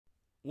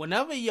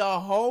whenever your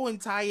whole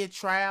entire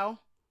trial,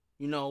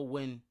 you know,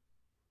 when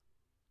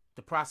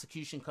the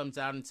prosecution comes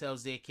out and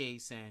tells their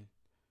case, and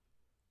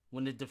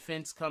when the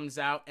defense comes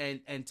out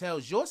and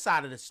tells your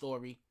side of the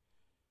story,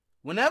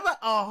 whenever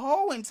a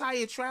whole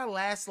entire trial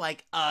lasts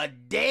like a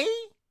day,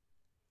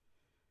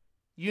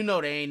 you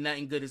know there ain't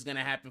nothing good is going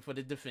to happen for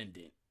the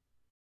defendant.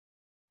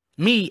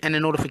 Me and the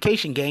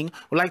Notification Gang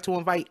would like to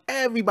invite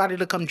everybody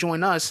to come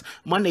join us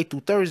Monday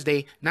through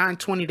Thursday,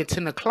 9:20 to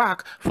 10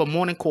 o'clock for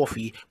morning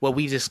coffee, where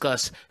we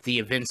discuss the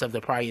events of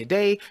the prior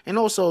day and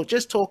also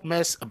just talk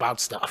mess about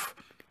stuff.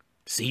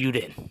 See you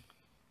then.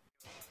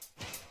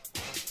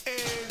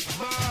 And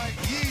my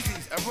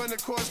Yeezys, I run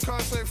across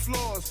concert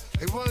floors.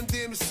 They run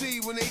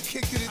DMC when they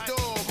kick to the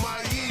door. My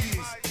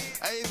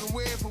Yeezys, I even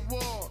wear it for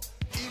war,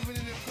 even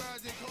in the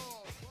project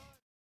hall.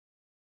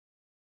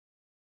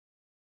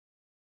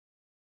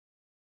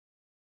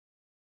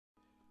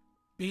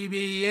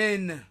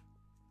 BBN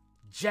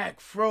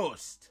Jack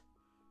Frost.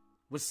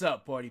 What's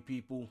up, party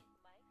people?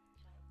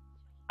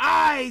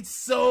 Alright,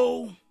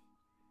 so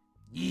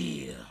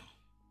yeah.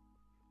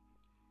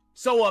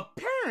 So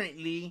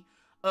apparently,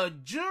 a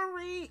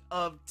jury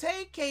of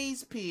Tay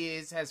K's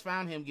peers has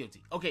found him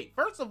guilty. Okay,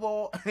 first of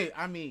all,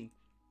 I mean,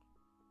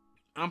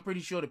 I'm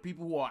pretty sure the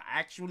people who are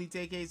actually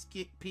Tay K's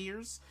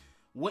peers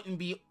wouldn't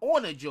be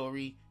on a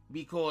jury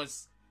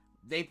because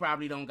they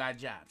probably don't got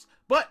jobs.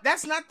 But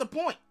that's not the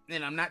point.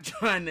 And I'm not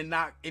trying to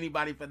knock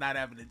anybody for not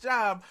having a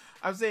job.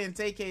 I'm saying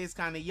Tay K is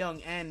kind of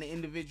young, and the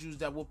individuals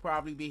that will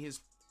probably be his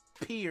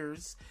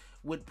peers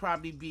would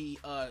probably be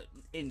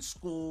in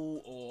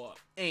school or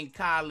in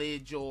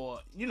college or,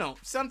 you know,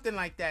 something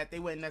like that. They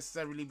wouldn't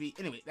necessarily be.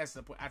 Anyway, that's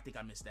the point. I think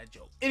I missed that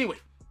joke. Anyway,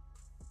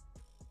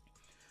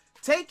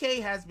 Tay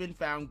K has been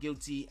found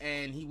guilty,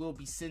 and he will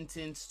be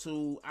sentenced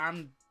to,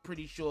 I'm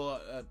pretty sure,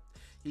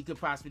 he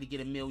could possibly get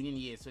 1 million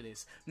years for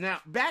this.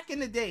 Now, back in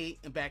the day,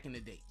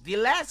 the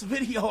last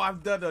video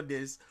I've done on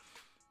this,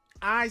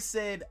 I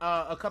said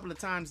a couple of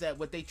times that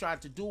what they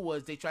tried to do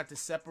was they tried to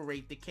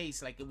separate the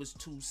case like it was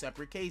 2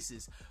 separate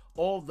cases,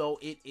 although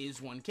it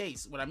is one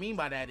case. What I mean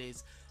by that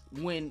is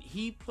when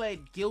he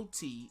pled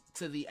guilty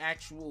to the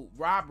actual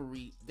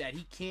robbery that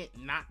he can't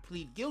not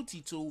plead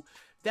guilty to,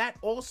 that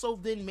also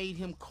then made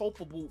him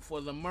culpable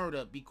for the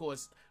murder,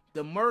 because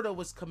the murder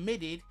was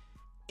committed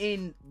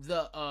in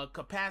the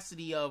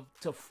capacity of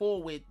to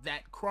forward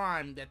that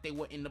crime that they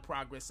were in the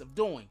progress of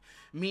doing.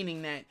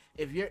 Meaning that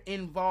if you're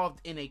involved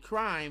in a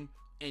crime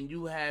and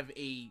you have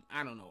a,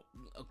 I don't know,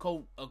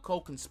 a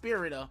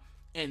co-conspirator,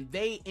 and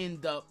they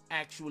end up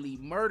actually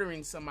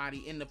murdering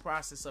somebody in the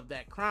process of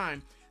that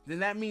crime, then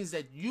that means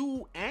that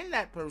you and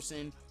that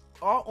person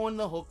are on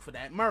the hook for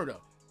that murder.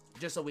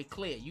 Just so we're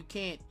clear, you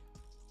can't,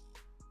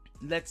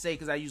 let's say,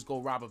 because I used to go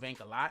rob a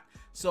bank a lot,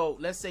 so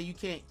let's say you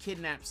can't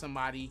kidnap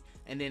somebody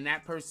and then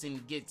that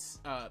person gets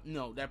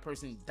that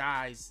person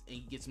dies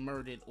and gets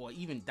murdered, or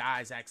even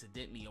dies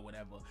accidentally or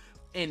whatever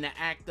in the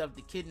act of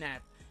the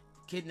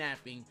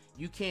kidnapping.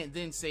 You can't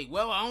then say,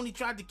 well, I only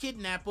tried to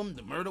kidnap him,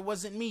 the murder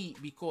wasn't me,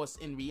 because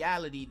in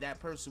reality that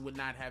person would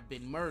not have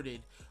been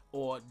murdered,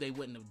 or they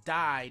wouldn't have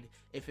died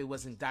if it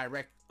wasn't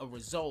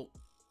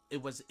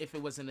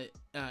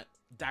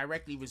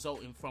directly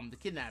resulting from the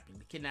kidnapping.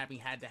 The kidnapping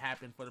had to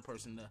happen for the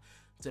person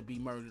to be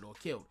murdered or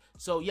killed.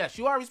 So yes,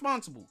 you are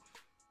responsible.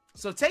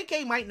 So Tay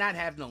K might not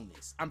have known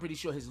this. I'm pretty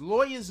sure his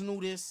lawyers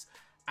knew this.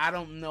 I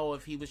don't know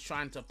if he was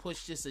trying to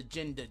push this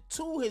agenda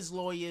to his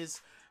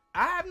lawyers.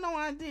 I have no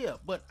idea.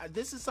 But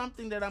this is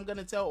something that I'm going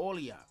to tell all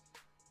of y'all.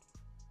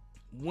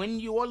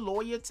 When your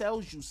lawyer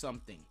tells you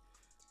something,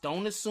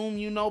 don't assume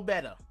you know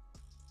better.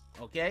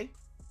 Okay?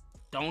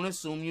 Don't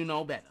assume you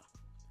know better.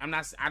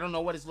 I don't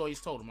know what his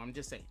lawyers told him. I'm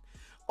just saying.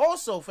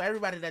 Also, for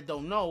everybody that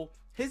don't know,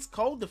 his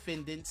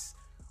co-defendants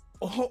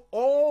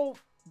all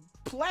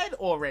pled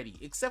already,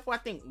 except for I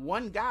think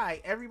one guy.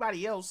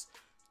 Everybody else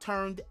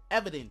turned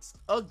evidence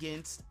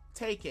against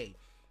Tay K.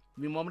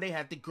 Remember, they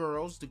had the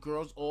girls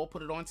all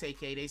put it on Tay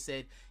K. They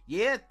said,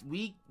 yeah,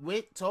 we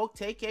told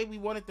Tay K we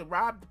wanted to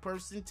rob the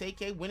person. Tay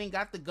K went and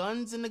got the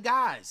guns and the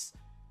guys.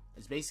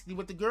 That's basically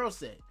what the girls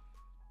said.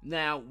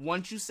 Now,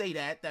 once you say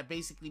that, that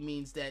basically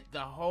means that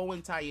the whole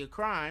entire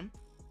crime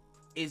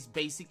is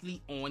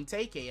basically on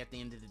Tay K at the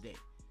end of the day,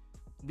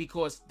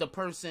 because the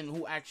person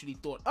who actually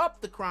thought up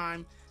the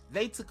crime,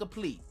 they took a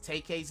plea.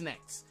 Tay K's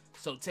next.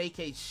 So Tay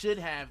K should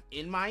have,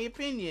 in my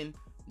opinion,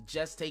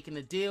 just taken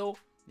a deal.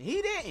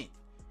 He didn't.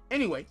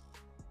 Anyway,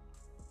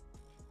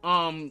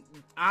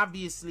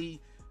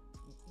 obviously,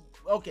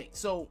 okay,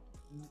 so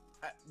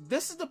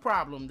this is the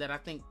problem that I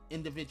think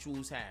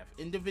individuals have.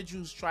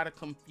 Individuals try to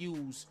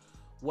confuse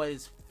what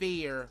is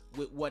fair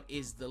with what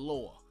is the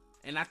law.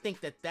 And I think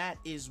that that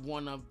is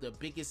one of the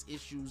biggest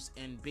issues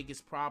and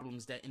biggest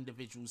problems that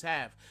individuals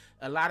have.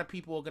 A lot of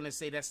people are going to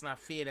say that's not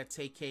fair that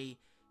Tay K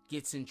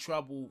gets in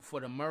trouble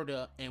for the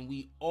murder, and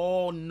we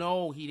all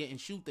know he didn't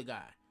shoot the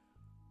guy.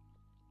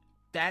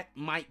 That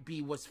might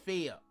be what's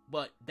fair,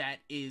 but that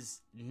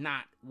is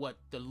not what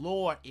the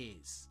law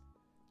is.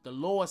 The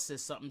law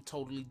says something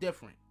totally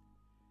different.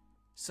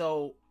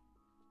 So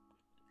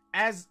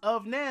as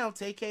of now,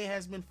 Tay K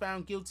has been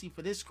found guilty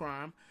for this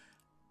crime.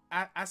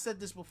 I said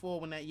this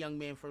before when that young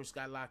man first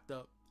got locked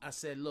up. I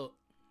said, look,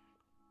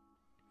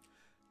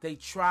 they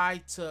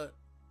tried to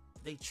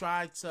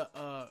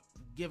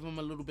give him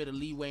a little bit of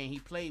leeway, and he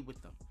played with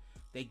them.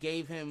 They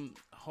gave him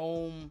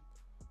home,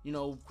 you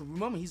know,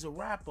 remember, he's a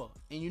rapper.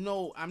 And you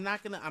know, I'm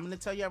gonna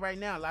tell you right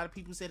now, a lot of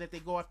people say that they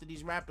go after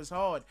these rappers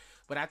hard,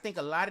 but I think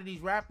a lot of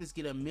these rappers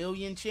get a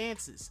million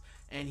chances.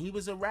 And he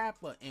was a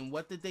rapper, and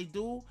what did they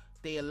do?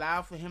 They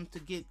allowed for him to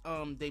get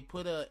they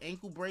put a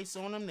ankle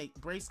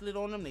bracelet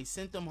on him, they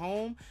sent him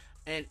home.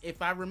 And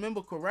if I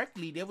remember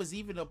correctly, there was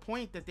even a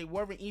point that they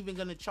weren't even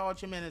gonna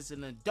charge him as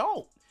an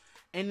adult.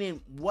 And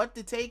then what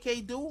did Tay K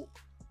do?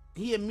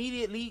 He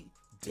immediately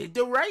did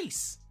the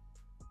race.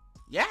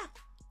 Yeah.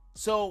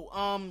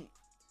 So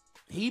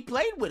he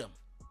played with him.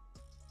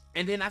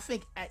 And then I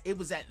think it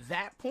was at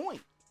that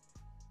point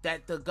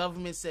that the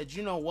government said,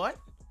 you know what?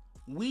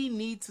 We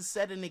need to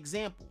set an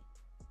example.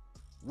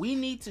 We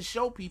need to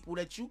show people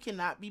that you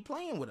cannot be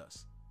playing with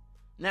us.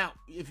 Now,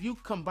 if you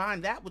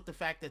combine that with the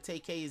fact that Tay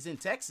K is in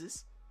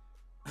Texas,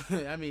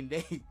 I mean,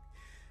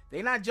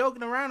 they not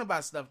joking around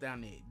about stuff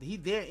down there.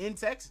 They're in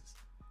Texas.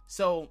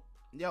 So,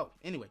 yo,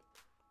 anyway.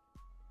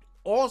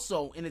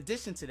 Also, in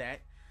addition to that,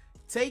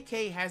 Tay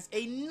K has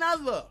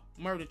another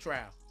murder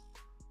trial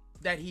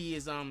that he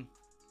is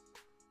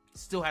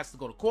still has to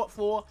go to court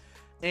for.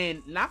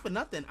 And not for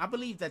nothing, I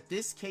believe that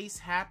this case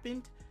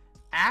happened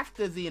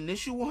after the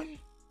initial one.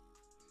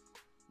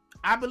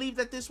 I believe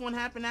that this one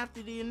happened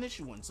after the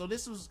initial one. So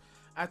this was,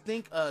 I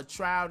think, a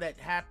trial that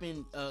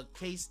happened, a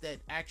case that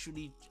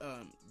actually,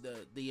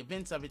 the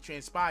events of it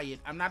transpired.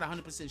 I'm not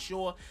 100%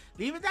 sure.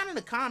 Leave it down in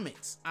the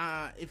comments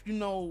if you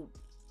know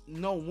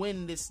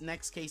when this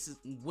next case is,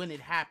 when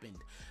it happened.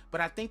 But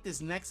I think this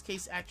next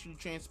case actually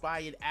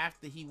transpired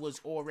after he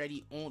was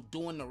already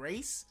doing the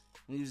race,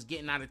 when he was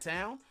getting out of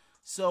town.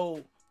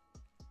 So,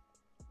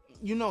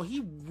 you know,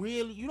 he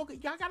really, y'all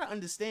gotta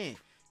understand,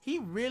 he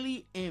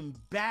really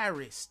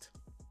embarrassed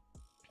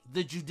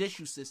the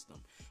judicial system.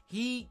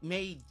 He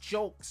made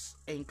jokes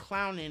and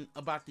clowning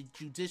about the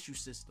judicial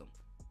system.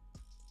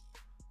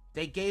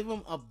 They gave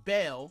him a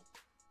bail,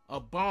 a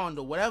bond,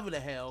 or whatever the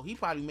hell. He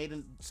probably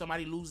made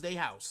somebody lose their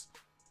house.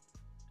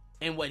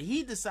 And what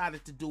he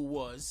decided to do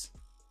was,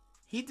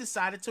 he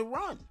decided to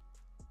run.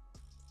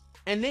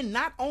 And then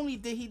not only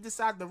did he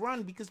decide to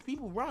run, because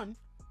people run,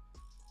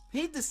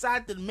 he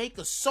decided to make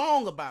a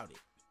song about it.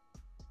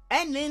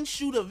 And then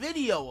shoot a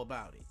video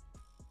about it.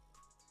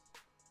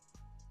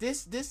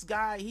 This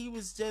guy, he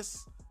was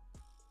just,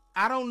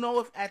 I don't know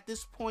if at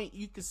this point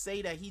you could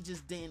say that he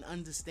just didn't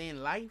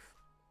understand life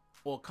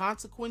or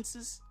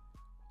consequences,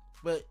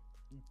 but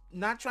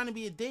not trying to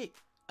be a dick.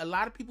 A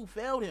lot of people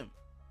failed him.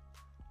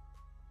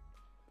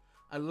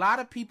 A lot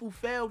of people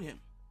failed him.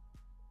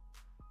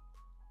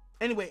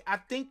 Anyway, I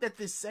think that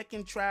this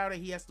second trial that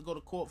he has to go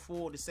to court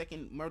for, the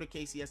second murder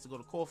case he has to go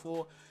to court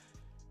for,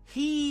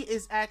 he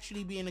is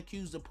actually being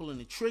accused of pulling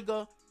the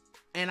trigger.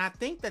 And I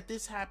think that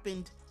this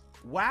happened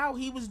while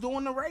he was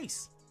doing the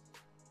race.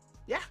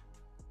 Yeah.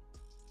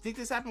 I think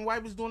this happened while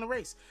he was doing the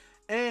race.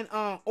 And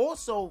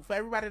also, for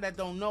everybody that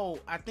don't know,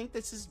 I think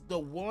this is the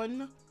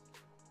one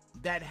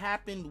that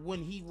happened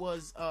when he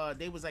was,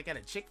 they was like at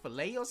a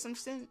Chick-fil-A or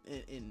something.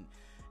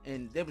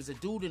 And there was a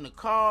dude in the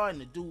car, and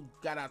the dude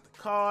got out the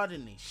car,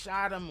 and they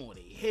shot him or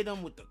they hit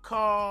him with the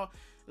car.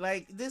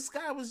 Like, this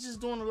guy was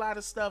just doing a lot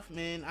of stuff,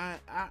 man.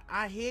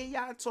 I hear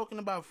y'all talking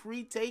about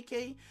free Tay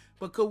K,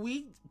 but could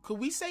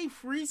we say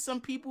free some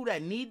people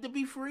that need to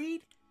be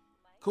freed?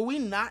 Could we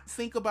not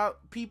think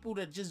about people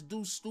that just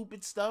do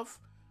stupid stuff,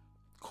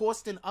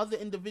 costing other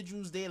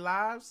individuals their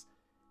lives,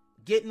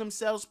 getting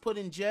themselves put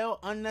in jail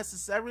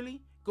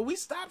unnecessarily? Could we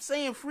stop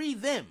saying free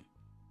them?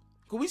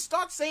 Could we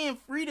start saying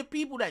free the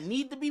people that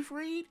need to be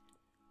freed?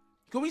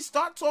 Could we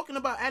start talking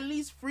about at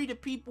least free the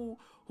people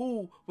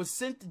who was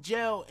sent to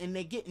jail and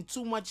they're getting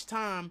too much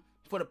time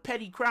for the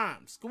petty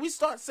crimes? Could we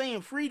start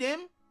saying free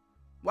them?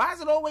 Why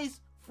is it always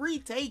free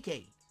Tay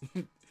K?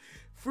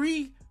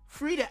 free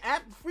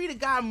the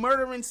guy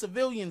murdering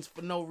civilians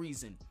for no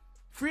reason.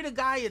 Free the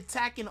guy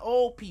attacking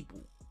old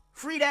people.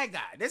 Free that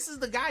guy. This is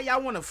the guy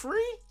y'all want to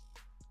free?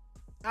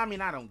 I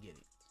mean, I don't get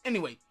it.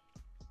 Anyway,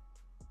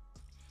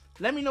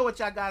 let me know what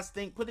y'all guys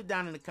think. Put it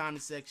down in the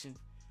comment section.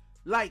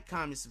 Like,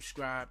 comment,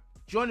 subscribe.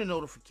 Join the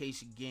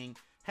notification gang.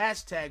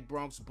 Hashtag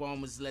Bronx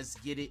Bombers. Let's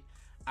get it.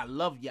 I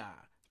love y'all.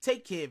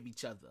 Take care of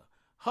each other.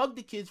 Hug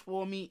the kids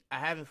for me. I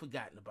haven't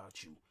forgotten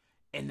about you.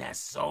 And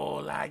that's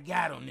all I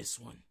got on this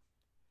one.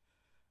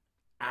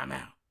 I'm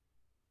out.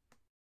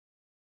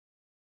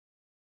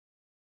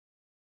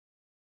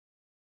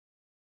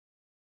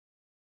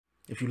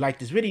 If you like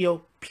this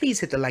video,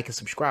 please hit the like and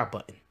subscribe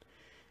button.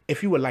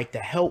 If you would like to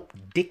help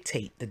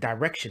dictate the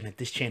direction that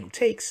this channel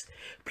takes,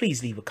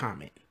 please leave a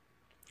comment.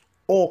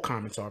 All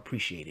comments are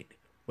appreciated,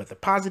 whether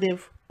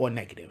positive or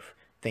negative.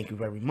 Thank you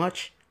very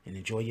much and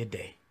enjoy your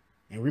day.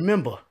 And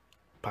remember,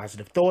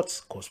 positive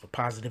thoughts cause for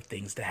positive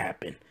things to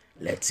happen.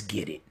 Let's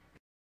get it.